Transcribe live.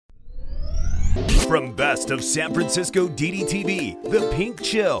From Best of San Francisco DDTV, The Pink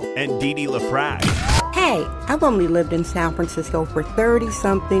Chill, and Didi LaFrac. Hey, I've only lived in San Francisco for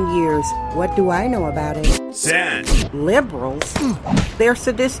 30-something years. What do I know about it? San Liberals? They're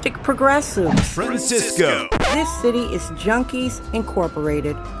sadistic progressives. Francisco. This city is Junkies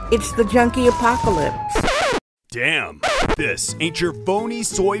Incorporated. It's the junkie apocalypse. Damn, this ain't your phony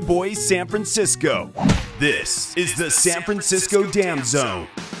soy boy San Francisco. This is the San Francisco Dam Zone.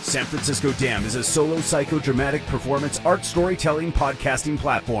 San Francisco Dam is a solo psychodramatic performance art storytelling podcasting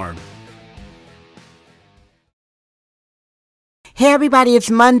platform. Hey everybody,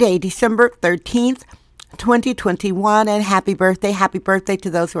 it's Monday, December 13th, 2021, and happy birthday to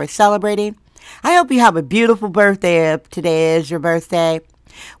those who are celebrating. I hope you have a beautiful birthday if today is your birthday.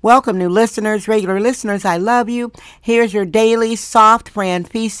 Welcome new listeners, regular listeners, I love you. Here's your daily soft Fran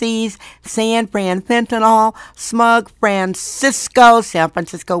Feces, San Fran Fentanyl, Smug Francisco, San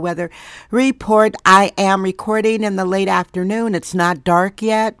Francisco weather report. I am recording in the late afternoon. It's not dark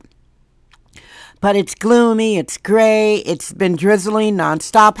yet, but it's gloomy, it's gray, it's been drizzling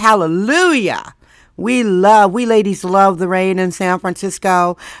nonstop. Hallelujah! We ladies love the rain in San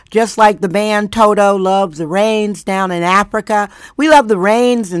Francisco, just like the band Toto loves the rains down in Africa. We love the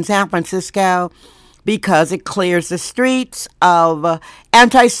rains in San Francisco because it clears the streets of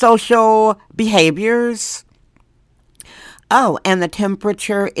antisocial behaviors. Oh, and the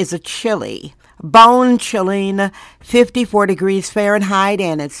temperature is a chilly, bone-chilling 54 degrees Fahrenheit,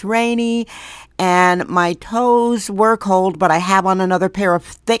 and it's rainy, and my toes were cold, but I have on another pair of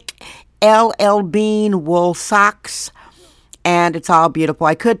thick LL Bean wool socks, and it's all beautiful.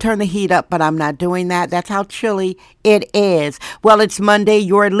 I could turn the heat up, but I'm not doing that. That's how chilly it is. Well, it's Monday,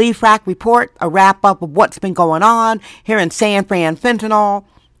 your LaFrac Report, a wrap-up of what's been going on here in San Fran Fentanyl,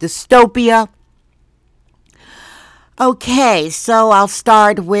 dystopia. Okay, so I'll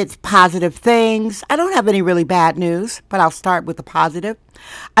start with positive things. I don't have any really bad news, but I'll start with the positive.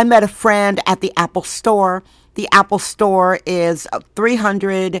 I met a friend at the Apple Store. The Apple Store is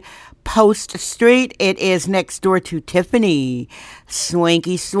 300 Post Street. It is next door to Tiffany,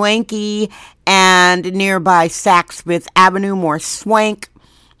 swanky, and nearby Saks Fifth Avenue, more swank.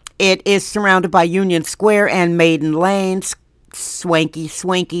 It is surrounded by Union Square and Maiden Lane,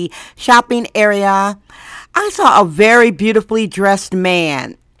 swanky shopping area. I saw a very beautifully dressed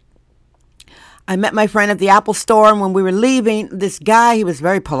man. I met my friend at the Apple Store, and when we were leaving, this guy, he was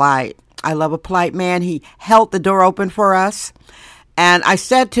very polite. I love a polite man. He held the door open for us. And I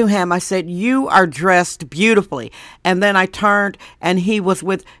said to him, you are dressed beautifully. And then I turned, and he was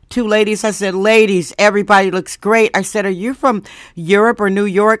with two ladies. I said, ladies, everybody looks great. I said, are you from Europe or New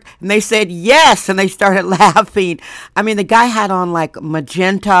York? And they said, yes. And they started laughing. I mean, the guy had on like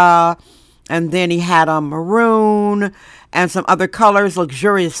magenta, and then he had on maroon and some other colors,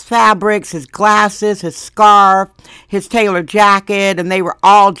 luxurious fabrics, his glasses, his scarf, his tailored jacket, and they were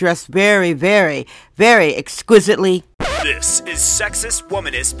all dressed very, very, very exquisitely. This is Sexist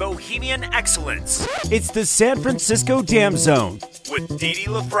Womanist Bohemian Excellence. It's the San Francisco Dam Zone with Didi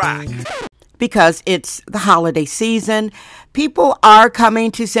LaFrac. Because it's the holiday season, people are coming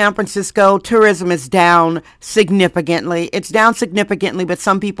to San Francisco. Tourism is down significantly. It's down significantly, but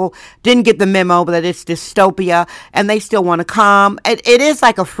some people didn't get the memo that it's dystopia, and they still want to come. It is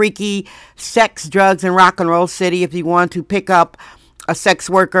like a freaky sex, drugs, and rock and roll city if you want to pick up a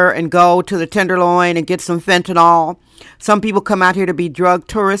sex worker and go to the Tenderloin and get some fentanyl. Some people come out here to be drug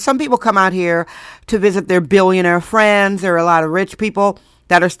tourists. Some people come out here to visit their billionaire friends. There are a lot of rich people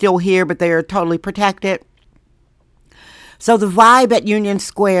that are still here, but they are totally protected. So the vibe at Union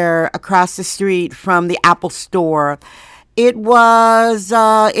Square across the street from the Apple Store, it was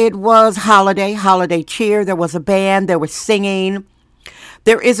holiday cheer. There was a band, there was singing.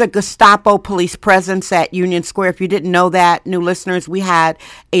 There is a Gestapo police presence at Union Square. If you didn't know that, new listeners, we had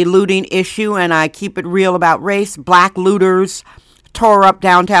a looting issue, and I keep it real about race. Black looters tore up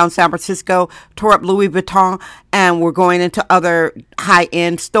downtown San Francisco, tore up Louis Vuitton, and were going into other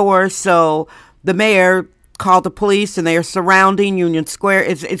high-end stores. So the mayor called the police, and they are surrounding Union Square.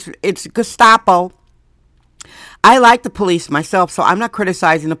 It's Gestapo. I like the police myself, so I'm not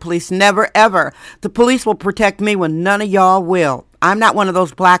criticizing the police. Never, ever. The police will protect me when none of y'all will. I'm not one of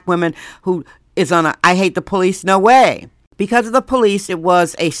those black women who is on I hate the police. No way. Because of the police, it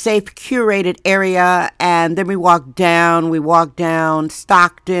was a safe, curated area, and then we walked down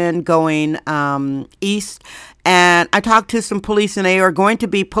Stockton, going east, and I talked to some police, and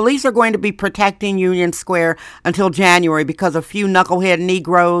police are going to be protecting Union Square until January because a few knucklehead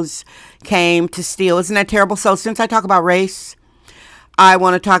Negroes came to steal. Isn't that terrible? So since I talk about race, I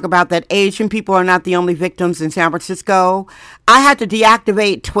want to talk about that Asian people are not the only victims in San Francisco. I had to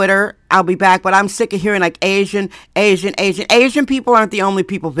deactivate Twitter. I'll be back, but I'm sick of hearing like Asian people aren't the only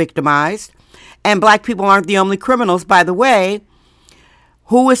people victimized. And black people aren't the only criminals. By the way,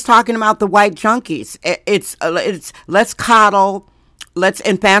 who is talking about the white junkies? It's let's coddle, let's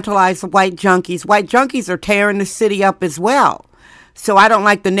infantilize the white junkies. White junkies are tearing the city up as well. So I don't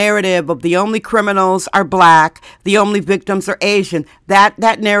like the narrative of the only criminals are black, the only victims are Asian.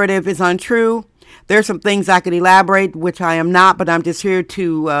 That narrative is untrue. There's some things I could elaborate, which I am not, but I'm just here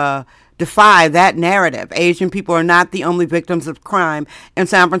to defy that narrative. Asian people are not the only victims of crime in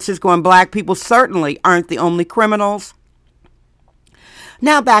San Francisco, and black people certainly aren't the only criminals.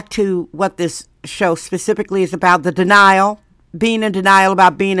 Now back to what this show specifically is about, the denial. Being in denial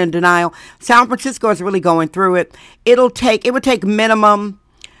about being in denial. San Francisco is really going through it. It would take minimum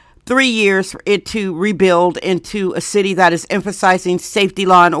 3 years for it to rebuild into a city that is emphasizing safety,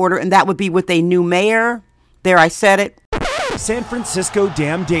 law, and order, and that would be with a new mayor. There, I said it. San Francisco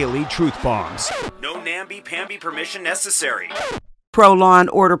Dam Daily Truth Bombs. No namby-pamby permission necessary. Pro law and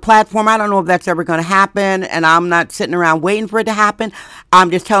order platform. I don't know if that's ever going to happen, and I'm not sitting around waiting for it to happen.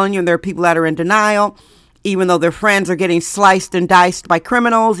 I'm just telling you there are people that are in denial. Even though their friends are getting sliced and diced by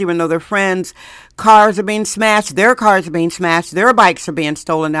criminals, even though their friends' cars are being smashed, their cars are being smashed, their bikes are being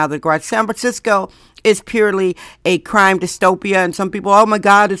stolen out of the garage. San Francisco is purely a crime dystopia, and some people, oh my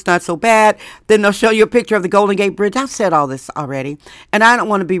God, it's not so bad. Then they'll show you a picture of the Golden Gate Bridge. I've said all this already, and I don't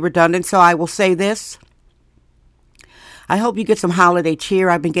want to be redundant, so I will say this. I hope you get some holiday cheer.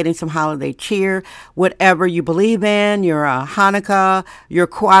 I've been getting some holiday cheer. Whatever you believe in, your Hanukkah, your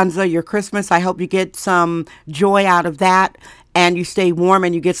Kwanzaa, your Christmas, I hope you get some joy out of that and you stay warm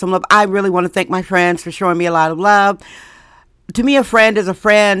and you get some love. I really want to thank my friends for showing me a lot of love. To me, a friend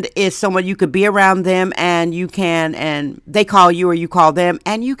is someone you could be around them and you can, and they call you or you call them,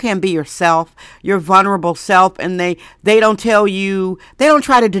 and you can be yourself, your vulnerable self, and they don't tell you, they don't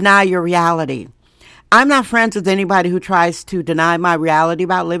try to deny your reality. I'm not friends with anybody who tries to deny my reality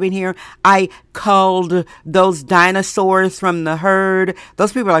about living here. I culled those dinosaurs from the herd.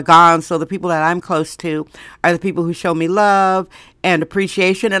 Those people are gone, so the people that I'm close to are the people who show me love and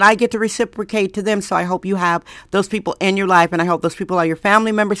appreciation, and I get to reciprocate to them. So I hope you have those people in your life, and I hope those people are your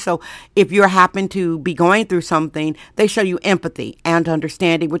family members. So if you happen to be going through something, they show you empathy and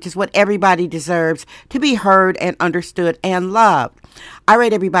understanding, which is what everybody deserves, to be heard and understood and loved. All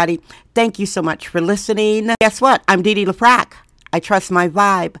right, everybody. Thank you so much for listening. Guess what? I'm Dee Dee LaFrac. I trust my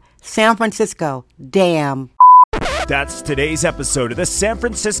vibe. San Francisco, damn. That's today's episode of the San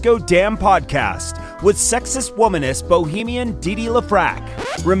Francisco Damn Podcast with sexist womanist bohemian Dee Dee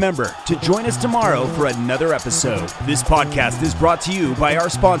LaFrac. Remember to join us tomorrow for another episode. This podcast is brought to you by our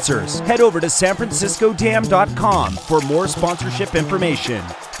sponsors. Head over to sanfranciscodam.com for more sponsorship information.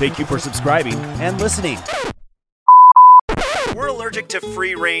 Thank you for subscribing and listening. We're allergic to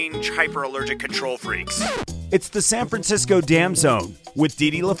free-range, hyper-allergic control freaks. It's the San Francisco Dam Zone with Dee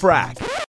Dee LaFrac.